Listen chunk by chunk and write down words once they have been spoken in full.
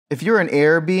If you're an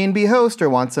Airbnb host or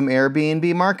want some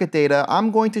Airbnb market data,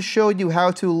 I'm going to show you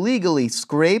how to legally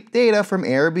scrape data from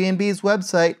Airbnb's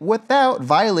website without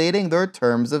violating their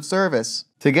terms of service.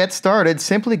 To get started,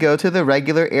 simply go to the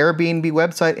regular Airbnb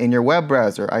website in your web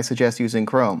browser. I suggest using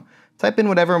Chrome. Type in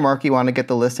whatever market you want to get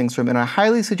the listings from, and I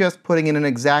highly suggest putting in an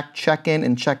exact check-in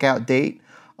and check-out date.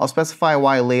 I'll specify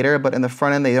why later, but in the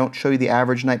front end they don't show you the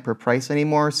average night per price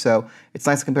anymore, so it's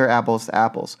nice to compare apples to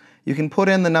apples. You can put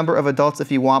in the number of adults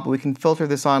if you want, but we can filter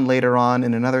this on later on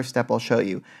in another step I'll show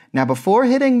you. Now before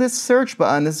hitting this search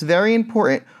button, this is very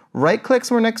important, right-click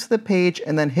somewhere next to the page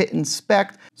and then hit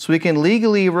inspect so we can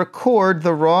legally record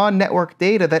the raw network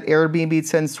data that Airbnb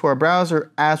sends to our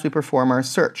browser as we perform our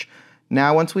search.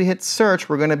 Now once we hit search,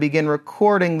 we're going to begin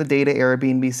recording the data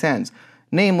Airbnb sends.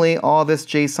 Namely, all this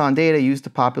JSON data used to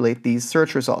populate these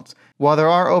search results. While there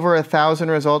are over 1,000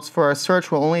 results for our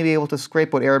search, we'll only be able to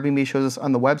scrape what Airbnb shows us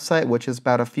on the website, which is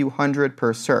about a few hundred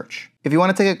per search. If you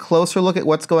want to take a closer look at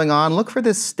what's going on, look for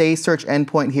this stay search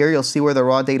endpoint here. You'll see where the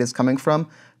raw data is coming from.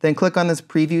 Then click on this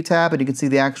preview tab and you can see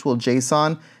the actual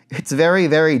JSON. It's very,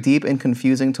 very deep and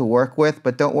confusing to work with,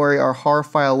 but don't worry, our HAR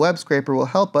file web scraper will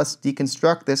help us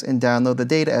deconstruct this and download the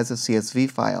data as a CSV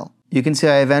file. You can see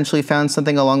I eventually found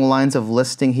something along the lines of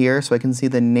listing here, so I can see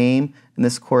the name, and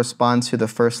this corresponds to the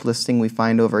first listing we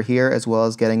find over here, as well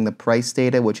as getting the price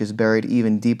data, which is buried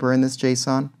even deeper in this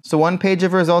JSON. So one page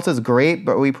of results is great,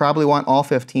 but we probably want all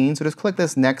 15, so just click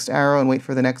this next arrow and wait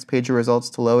for the next page of results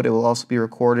to load. It will also be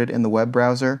recorded in the web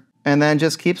browser. And then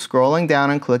just keep scrolling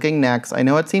down and clicking next. I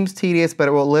know it seems tedious, but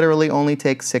it will literally only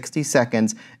take 60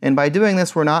 seconds. And by doing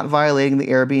this, we're not violating the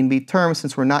Airbnb terms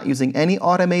since we're not using any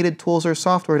automated tools or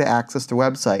software to access their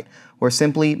website. We're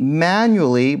simply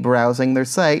manually browsing their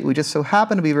site. We just so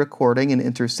happen to be recording and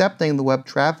intercepting the web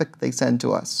traffic they send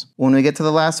to us. When we get to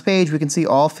the last page, we can see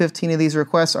all 15 of these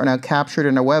requests are now captured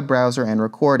in our web browser and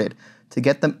recorded. To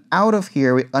get them out of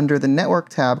here, under the Network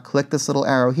tab, click this little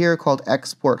arrow here called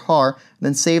Export HAR, and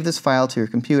then save this file to your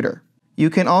computer. You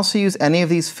can also use any of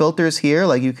these filters here,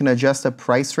 like you can adjust a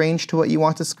price range to what you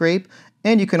want to scrape,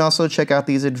 and you can also check out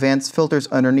these advanced filters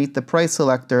underneath the price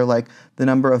selector, like the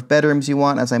number of bedrooms you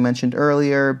want, as I mentioned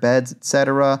earlier, beds,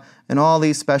 etc., and all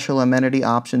these special amenity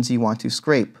options you want to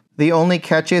scrape. The only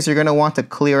catch is you're going to want to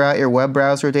clear out your web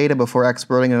browser data before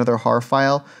exporting another HAR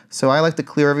file. So I like to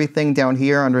clear everything down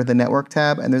here under the Network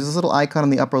tab, and there's this little icon on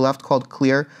the upper left called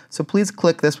Clear. So please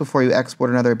click this before you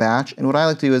export another batch. And what I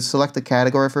like to do is select a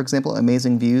category, for example,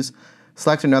 Amazing Views.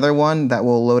 Select another one that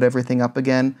will load everything up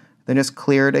again. Then just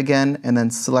clear it again, and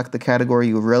then select the category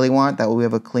you really want. That way we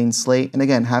have a clean slate. And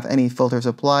again, have any filters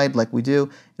applied like we do.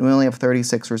 And we only have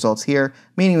 36 results here,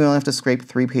 meaning we only have to scrape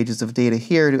 3 pages of data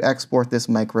here to export this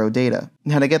micro data.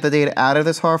 Now to get the data out of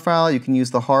this HAR file, you can use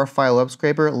the HAR file web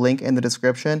scraper, link in the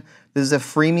description. This is a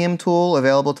freemium tool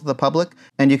available to the public,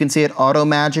 and you can see it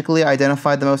auto-magically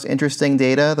identified the most interesting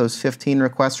data, those 15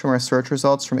 requests from our search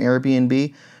results from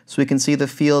Airbnb. So we can see the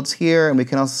fields here, and we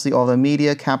can also see all the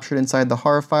media captured inside the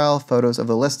HAR file, photos of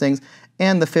the listings,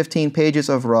 and the 15 pages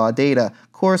of raw data,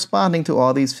 corresponding to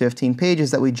all these 15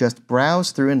 pages that we just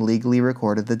browsed through and legally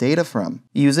recorded the data from.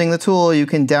 Using the tool, you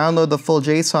can download the full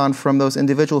JSON from those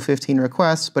individual 15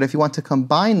 requests, but if you want to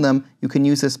combine them, you can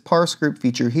use this Parse group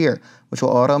feature here, which will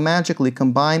auto-magically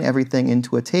combine everything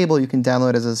into a table you can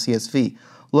download as a CSV.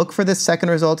 Look for this second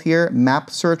result here, map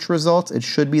search results. It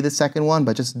should be the second one,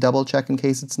 but just double check in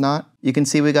case it's not. You can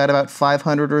see we got about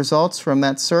 500 results from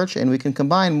that search, and we can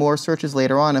combine more searches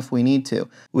later on if we need to.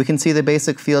 We can see the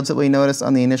basic fields that we noticed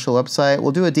on the initial website.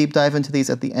 We'll do a deep dive into these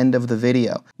at the end of the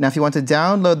video. Now, if you want to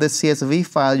download this CSV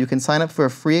file, you can sign up for a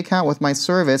free account with my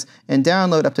service and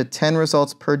download up to 10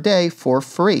 results per day for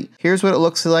free. Here's what it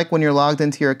looks like when you're logged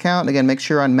into your account. Again, make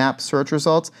sure you're on map search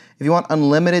results. If you want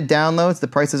unlimited downloads, the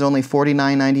price is only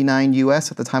 $49.99 US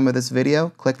at the time of this video.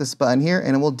 Click this button here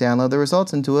and it will download the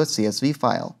results into a CSV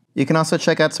file. You can also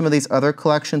check out some of these other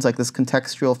collections like this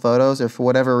contextual photos, or for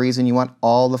whatever reason you want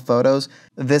all the photos.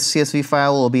 This CSV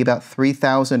file will be about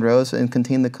 3,000 rows and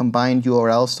contain the combined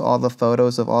URLs to all the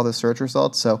photos of all the search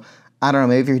results. So I don't know,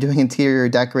 maybe if you're doing interior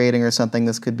decorating or something,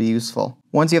 this could be useful.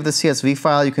 Once you have the CSV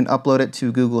file, you can upload it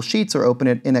to Google Sheets or open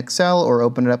it in Excel or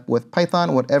open it up with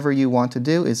Python. Whatever you want to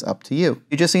do is up to you.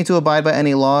 You just need to abide by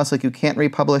any laws, like you can't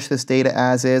republish this data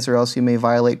as is or else you may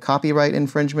violate copyright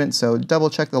infringement, so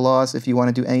double check the laws if you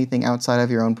want to do anything outside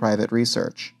of your own private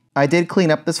research. I did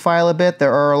clean up this file a bit.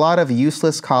 There are a lot of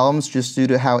useless columns just due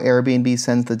to how Airbnb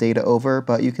sends the data over,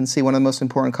 but you can see one of the most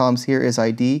important columns here is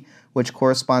ID, which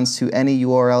corresponds to any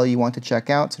URL you want to check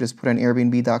out. So just put in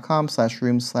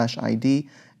airbnb.com/room/ID,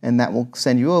 and that will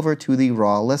send you over to the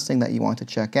raw listing that you want to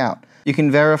check out. You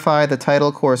can verify the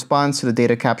title corresponds to the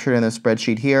data captured in the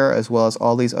spreadsheet here, as well as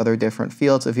all these other different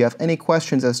fields. If you have any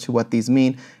questions as to what these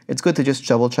mean, it's good to just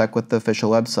double check with the official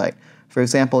website. For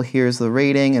example, here's the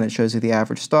rating, and it shows you the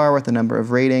average star with the number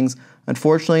of ratings.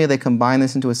 Unfortunately, they combine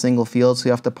this into a single field, so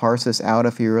you have to parse this out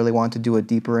if you really want to do a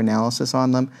deeper analysis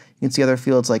on them. You can see other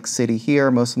fields like city here.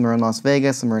 Most of them are in Las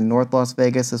Vegas, some are in North Las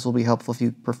Vegas. This will be helpful if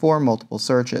you perform multiple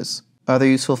searches. Other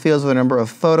useful fields are the number of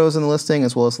photos in the listing,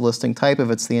 as well as the listing type, if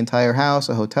it's the entire house,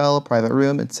 a hotel, a private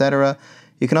room, etc.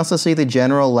 You can also see the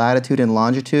general latitude and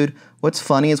longitude. What's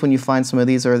funny is when you find some of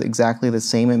these are exactly the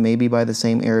same, it may be by the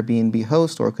same Airbnb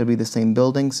host, or it could be the same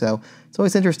building, so it's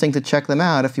always interesting to check them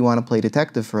out if you want to play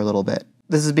detective for a little bit.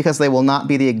 This is because they will not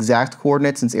be the exact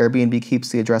coordinates, since Airbnb keeps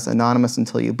the address anonymous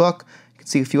until you book. You can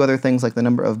see a few other things like the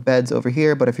number of beds over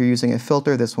here, but if you're using a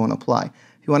filter, this won't apply.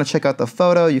 If you want to check out the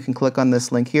photo, you can click on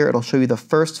this link here. It'll show you the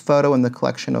first photo in the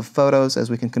collection of photos, as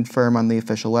we can confirm on the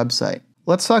official website.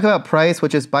 Let's talk about price,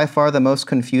 which is by far the most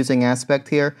confusing aspect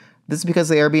here. This is because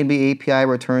the Airbnb API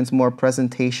returns more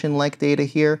presentation-like data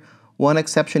here. One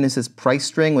exception is this price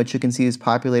string, which you can see is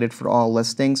populated for all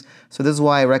listings. So this is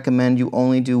why I recommend you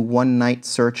only do one-night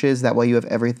searches. That way you have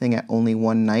everything at only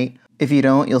one night. If you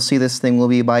don't, you'll see this thing will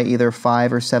be by either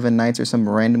 5 or 7 nights or some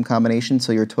random combination,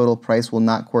 so your total price will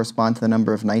not correspond to the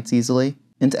number of nights easily.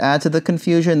 And to add to the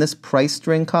confusion, this price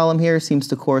string column here seems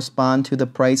to correspond to the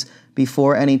price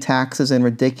before any taxes and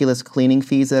ridiculous cleaning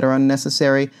fees that are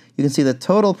unnecessary. You can see the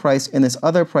total price in this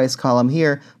other price column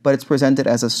here, but it's presented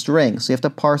as a string, so you have to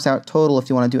parse out total if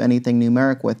you want to do anything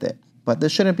numeric with it. But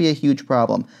this shouldn't be a huge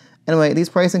problem. Anyway, these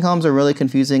pricing columns are really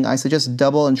confusing. I suggest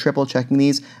double and triple checking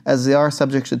these, as they are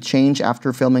subject to change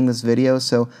after filming this video,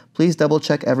 so please double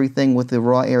check everything with the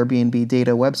raw Airbnb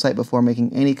data website before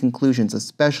making any conclusions,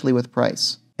 especially with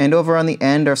price. And over on the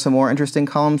end are some more interesting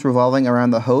columns revolving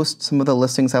around the host. Some of the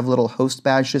listings have a little host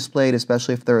badge displayed,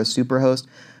 especially if they're a superhost.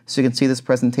 So you can see this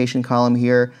presentation column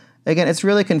here. Again, it's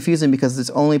really confusing because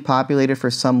it's only populated for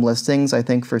some listings. I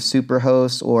think for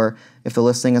superhosts, or if the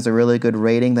listing has a really good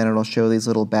rating, then it'll show these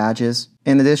little badges.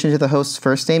 In addition to the host's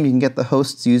first name, you can get the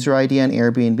host's user ID on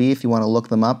Airbnb if you want to look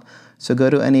them up. So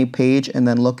go to any page and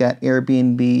then look at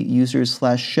Airbnb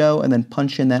users/show and then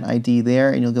punch in that ID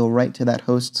there, and you'll go right to that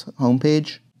host's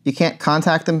homepage. You can't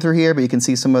contact them through here, but you can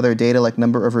see some of their data, like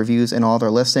number of reviews and all their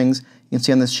listings. You can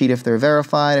see on this sheet if they're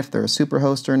verified, if they're a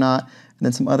superhost or not, and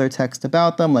then some other text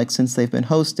about them, like since they've been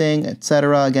hosting,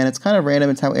 etc. Again, it's kind of random.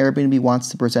 It's how Airbnb wants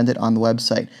to present it on the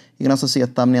website. You can also see a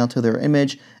thumbnail to their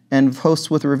image. And hosts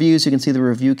with reviews, you can see the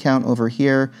review count over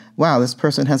here. Wow, this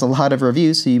person has a lot of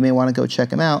reviews, so you may want to go check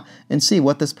them out and see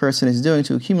what this person is doing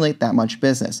to accumulate that much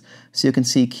business. So you can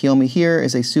see Kiyomi here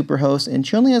is a super host, and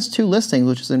she only has 2 listings,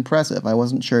 which is impressive. I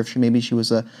wasn't sure if maybe she was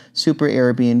a super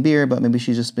Airbnb, but maybe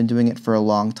she's just been doing it for a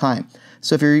long time.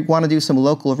 So if you want to do some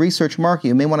local research market,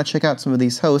 you may want to check out some of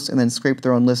these hosts and then scrape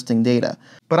their own listing data.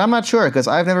 But I'm not sure, because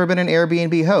I've never been an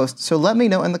Airbnb host, so let me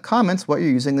know in the comments what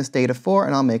you're using this data for,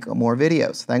 and I'll make more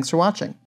videos. Thanks for watching.